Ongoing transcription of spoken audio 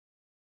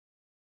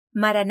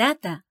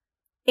Maranata,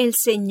 el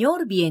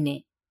Señor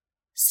viene.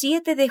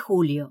 7 de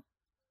julio.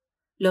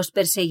 Los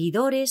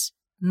perseguidores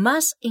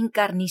más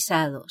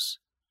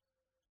encarnizados.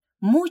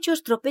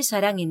 Muchos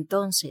tropezarán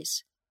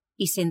entonces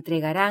y se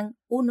entregarán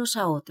unos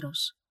a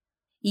otros,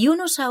 y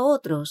unos a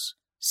otros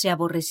se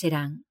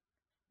aborrecerán.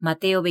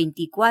 Mateo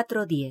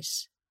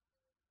 24:10.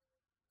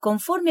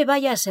 Conforme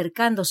vaya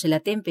acercándose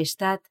la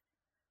tempestad,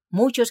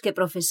 muchos que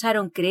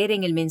profesaron creer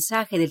en el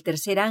mensaje del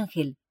tercer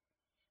ángel,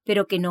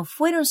 pero que no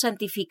fueron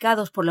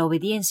santificados por la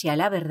obediencia a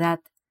la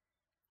verdad,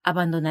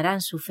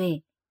 abandonarán su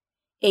fe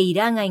e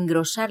irán a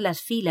engrosar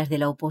las filas de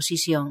la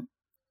oposición.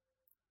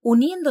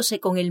 Uniéndose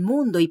con el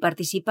mundo y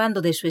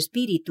participando de su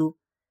espíritu,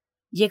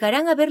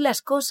 llegarán a ver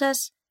las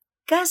cosas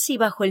casi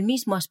bajo el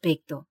mismo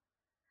aspecto.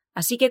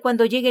 Así que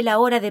cuando llegue la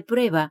hora de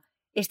prueba,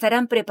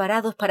 estarán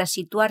preparados para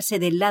situarse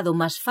del lado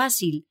más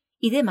fácil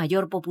y de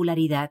mayor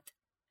popularidad.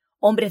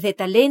 Hombres de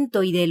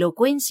talento y de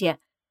elocuencia,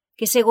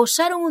 que se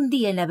gozaron un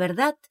día en la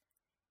verdad,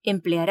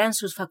 emplearán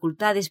sus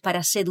facultades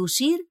para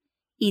seducir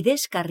y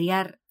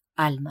descarriar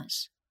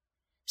almas.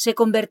 Se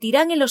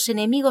convertirán en los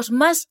enemigos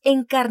más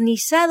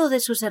encarnizados de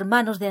sus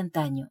hermanos de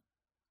antaño.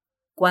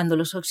 Cuando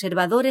los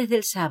observadores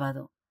del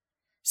sábado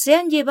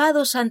sean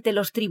llevados ante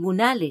los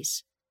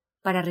tribunales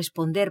para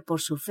responder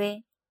por su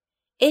fe,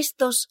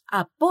 estos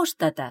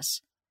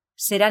apóstatas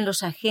serán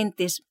los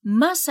agentes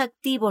más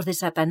activos de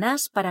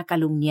Satanás para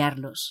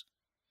calumniarlos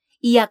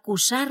y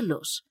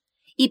acusarlos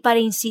y para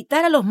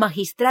incitar a los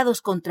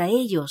magistrados contra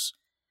ellos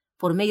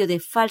por medio de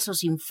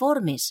falsos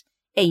informes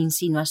e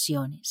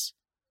insinuaciones.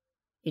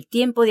 El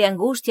tiempo de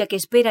angustia que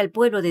espera el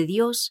pueblo de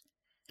Dios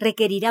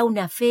requerirá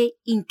una fe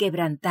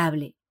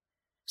inquebrantable.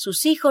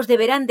 Sus hijos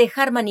deberán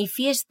dejar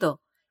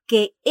manifiesto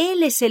que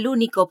Él es el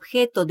único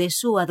objeto de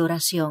su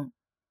adoración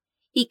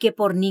y que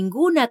por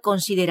ninguna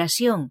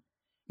consideración,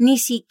 ni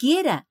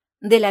siquiera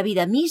de la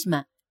vida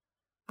misma,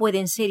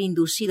 pueden ser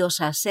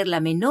inducidos a hacer la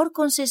menor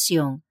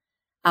concesión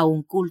a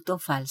un culto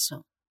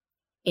falso.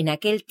 En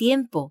aquel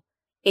tiempo,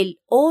 el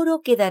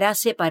oro quedará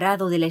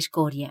separado de la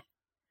escoria.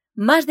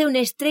 Más de una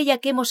estrella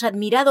que hemos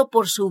admirado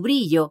por su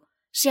brillo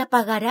se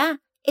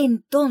apagará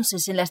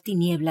entonces en las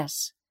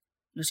tinieblas.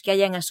 Los que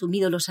hayan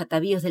asumido los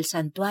atavíos del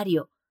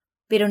santuario,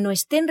 pero no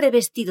estén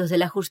revestidos de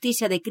la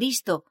justicia de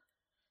Cristo,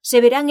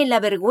 se verán en la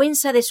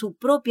vergüenza de su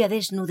propia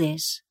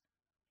desnudez.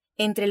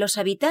 Entre los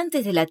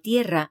habitantes de la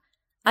tierra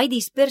hay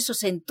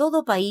dispersos en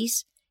todo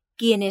país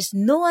quienes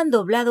no han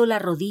doblado la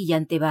rodilla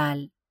ante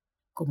Baal.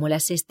 Como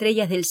las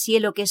estrellas del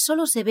cielo que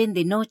solo se ven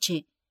de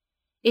noche,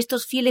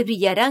 estos fieles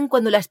brillarán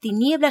cuando las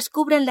tinieblas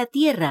cubran la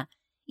tierra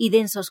y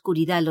densa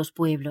oscuridad los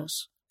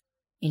pueblos.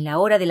 En la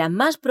hora de la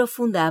más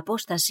profunda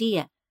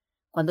apostasía,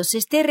 cuando se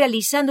esté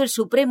realizando el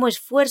supremo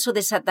esfuerzo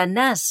de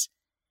Satanás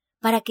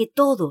para que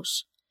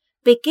todos,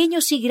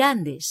 pequeños y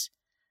grandes,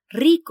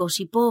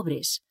 ricos y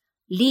pobres,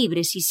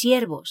 libres y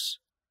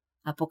siervos,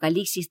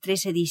 Apocalipsis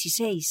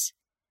 13:16,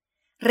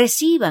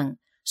 reciban,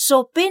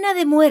 so pena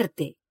de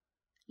muerte,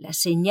 la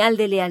señal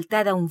de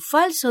lealtad a un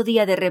falso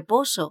día de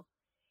reposo,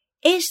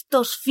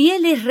 estos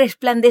fieles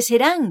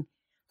resplandecerán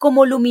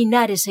como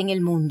luminares en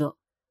el mundo.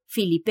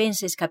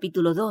 Filipenses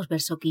capítulo 2,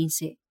 verso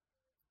 15.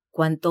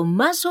 Cuanto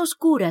más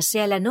oscura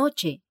sea la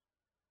noche,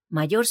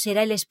 mayor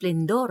será el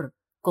esplendor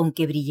con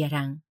que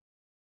brillarán.